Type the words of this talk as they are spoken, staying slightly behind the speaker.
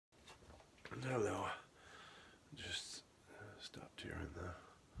Hello. Just stopped here in the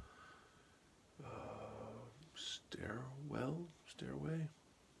stairway.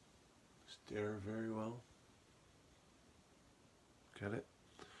 Stair very well. Get it?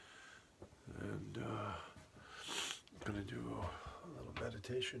 And I'm gonna do a little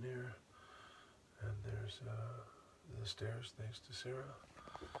meditation here. And there's the stairs, thanks to Sarah.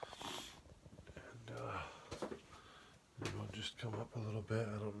 And maybe I'll just come up a little bit.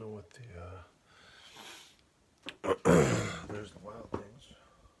 I don't know what the there's the wild things.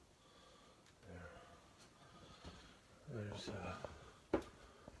 There's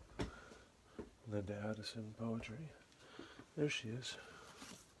Linda Addison poetry. There she is.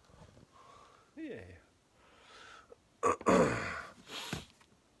 Yay.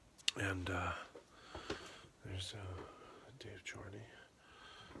 And there's Dave Chorney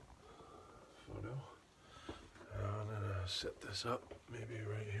photo. I'm gonna set this up maybe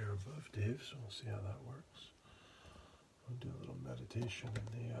right here above Dave, so we'll see how that works. I'll do a little meditation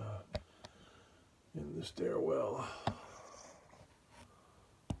in the stairwell.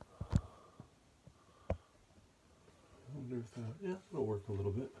 I wonder if yeah, it'll work a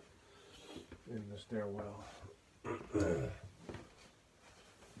little bit in the stairwell.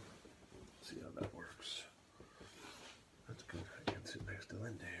 See how that works. That's good. I can sit next to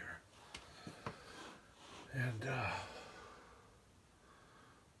Linda here. And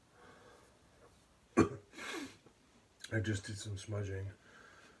I just did some smudging,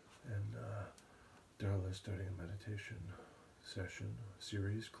 and Darla's starting a meditation session,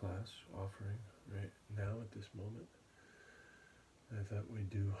 series, class, offering right now at this moment. I thought we'd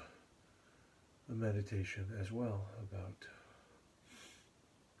do a meditation as well about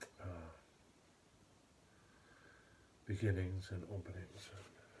beginnings and openings,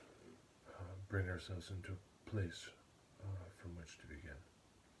 and bring ourselves into a place from which to begin.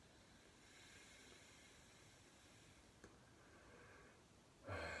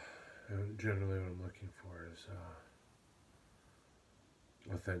 And generally what I'm looking for is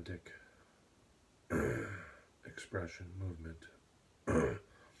authentic expression, movement,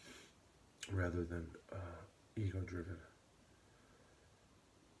 rather than ego-driven.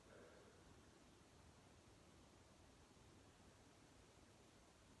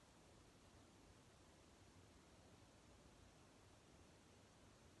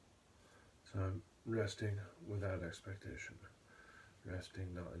 So I'm resting without expectation.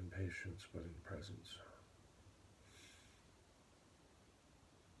 Resting not in patience, but in presence.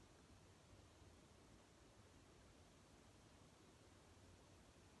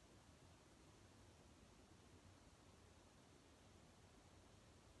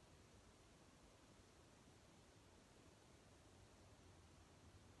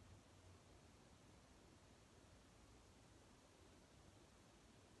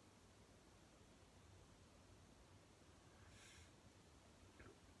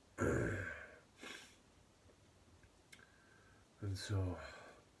 And so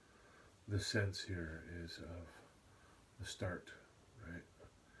the sense here is of the start, right?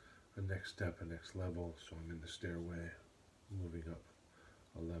 A next step, a next level. So I'm in the stairway, moving up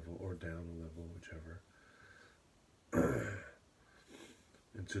a level or down a level, whichever.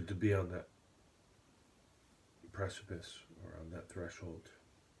 And so to be on that precipice or on that threshold,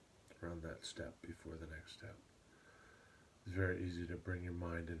 or on that step before the next step, it's very easy to bring your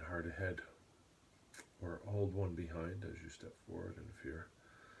mind and heart ahead, or hold one behind as you step forward in fear.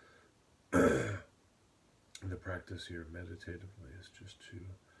 The practice here meditatively is just to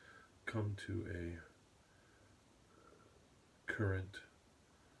come to a current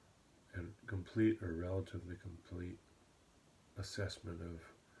and complete or relatively complete assessment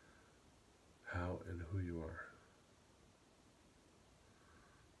of how and who you are.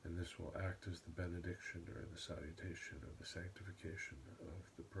 And this will act as the benediction or the salutation or the sanctification of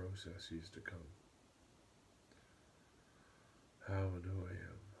the processes to come. How and who I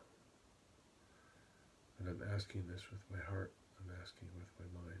am. And I'm asking this with my heart, I'm asking with my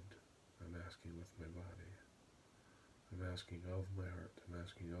mind, I'm asking with my body. I'm asking of my heart, I'm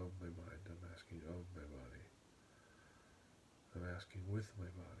asking of my mind, I'm asking of my body. I'm asking with my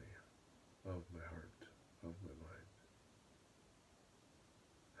body, of my heart, of my mind.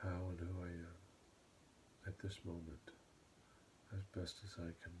 How and who I am at this moment, as best as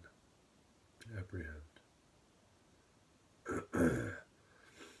I can apprehend.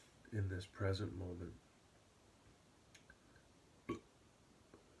 In this present moment,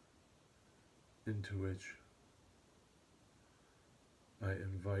 into which I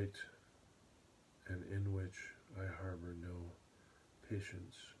invite and in which I harbor no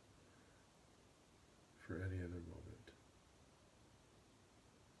patience for any other moment.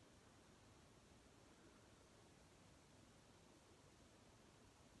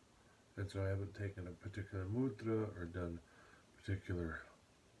 And so I haven't taken a particular mudra or done particular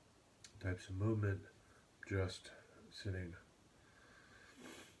types of movement, just sitting.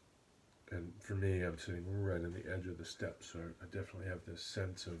 And for me, I'm sitting right on the edge of the steps, so I definitely have this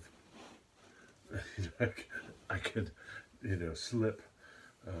sense of I could, slip.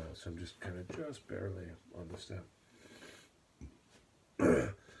 So I'm just kind of just barely on the step.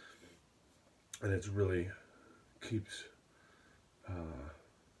 And it's really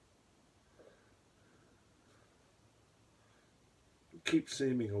keeps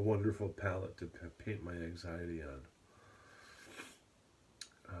seeming a wonderful palette to paint my anxiety on.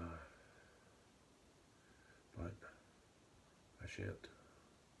 But I shan't.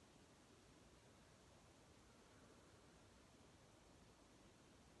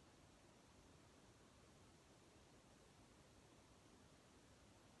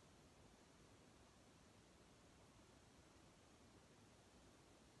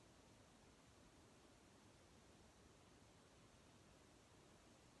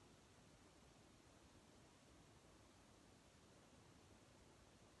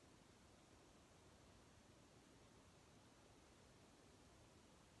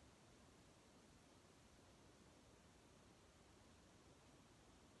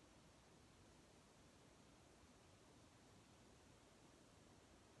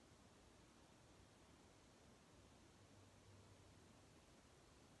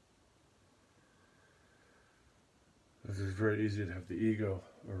 It's very easy to have the ego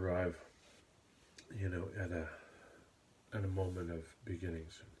arrive, at a moment of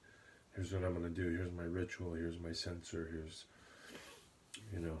beginnings. Here's what I'm going to do. Here's my ritual. Here's my sensor. Here's,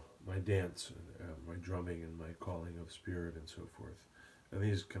 my dance, and my drumming, and my calling of spirit, and so forth. And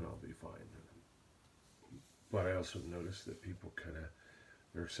these can all be fine. But I also notice that people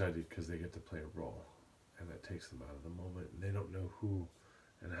they're excited because they get to play a role, and that takes them out of the moment, and they don't know who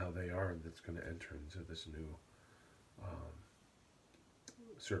and how they are that's going to enter into this new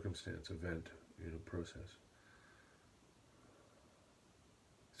circumstance, event, process.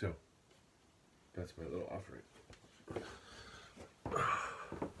 So that's my little offering.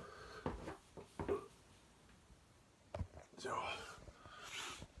 So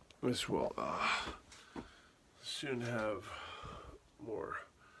this will soon have more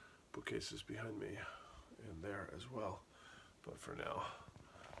bookcases behind me and there as well. But for now,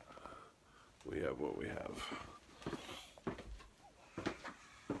 we have what we have.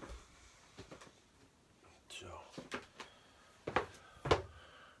 So,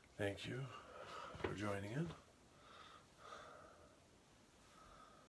 thank you for joining in.